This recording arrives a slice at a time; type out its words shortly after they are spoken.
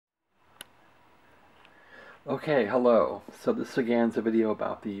Okay, hello. So this again is a video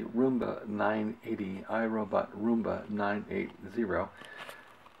about the Roomba 980, iRobot Roomba 980.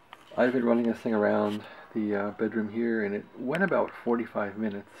 I've been running this thing around the bedroom here, and it went about 45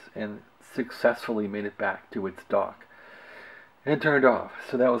 minutes and successfully made it back to its dock. And it turned off,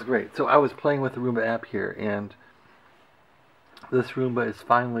 so that was great. So I was playing with the Roomba app here, and this Roomba is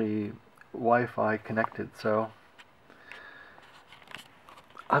finally Wi-Fi connected, so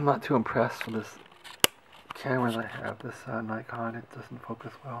I'm not too impressed with this camera that I have, this Nikon. It doesn't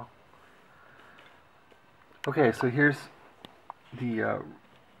focus well. Okay, so here's the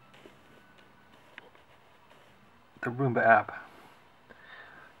Roomba app,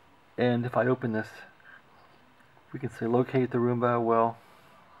 and if I open this, we can say locate the Roomba. Well,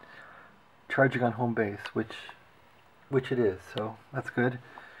 charging on home base, which it is, so that's good.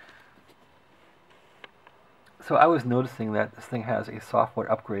 So I was noticing that this thing has a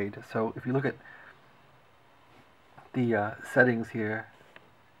software upgrade. So if you look at the settings here,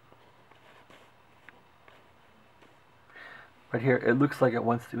 right here, it looks like it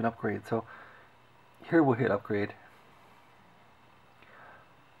wants to do an upgrade. So here we'll hit upgrade.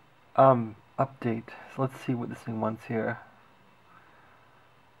 Update. So let's see what this thing wants here.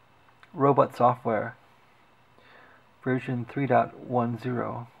 Robot software version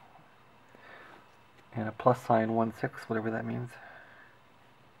 3.10 and a plus sign 16, whatever that means.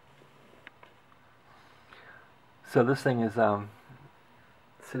 So this thing is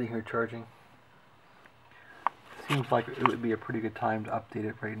sitting here charging. Seems like it would be a pretty good time to update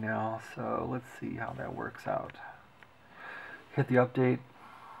it right now. So let's see how that works out. Hit the update.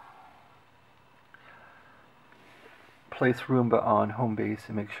 Place Roomba on home base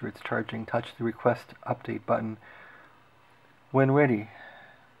and make sure it's charging. Touch the request update button when ready.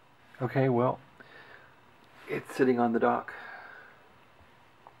 Okay, well, it's sitting on the dock.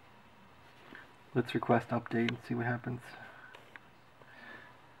 Let's request update and see what happens.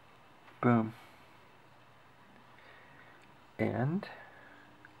 Boom. And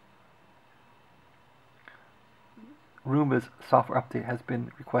Roomba's software update has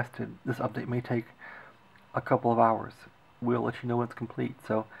been requested. This update may take a couple of hours. We'll let you know when it's complete.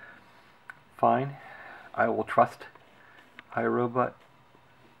 So, fine. I will trust iRobot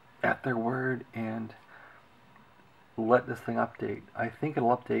at their word and let this thing update. I think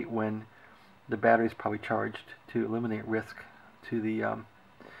it'll update when the battery's probably charged to eliminate risk to the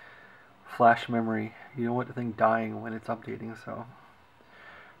flash memory. You don't want the thing dying when it's updating, so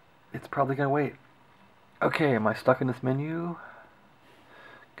it's probably gonna wait. Okay, am I stuck in this menu?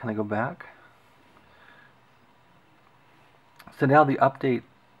 Can I go back? So now the update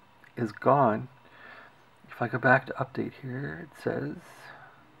is gone. If I go back to update here, it says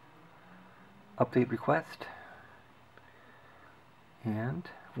update request. And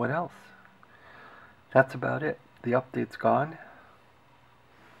what else? That's about it. The update's gone.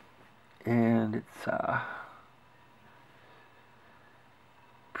 And it's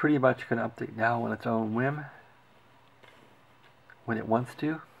pretty much going to update now on its own whim when it wants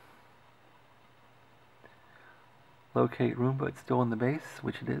to. Locate Roomba, it's still in the base,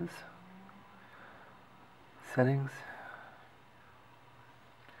 which it is. Settings.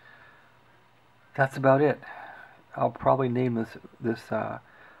 That's about it. I'll probably name this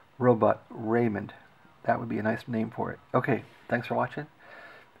robot Raymond. That would be a nice name for it. Okay, thanks for watching.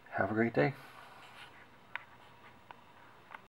 Have a great day.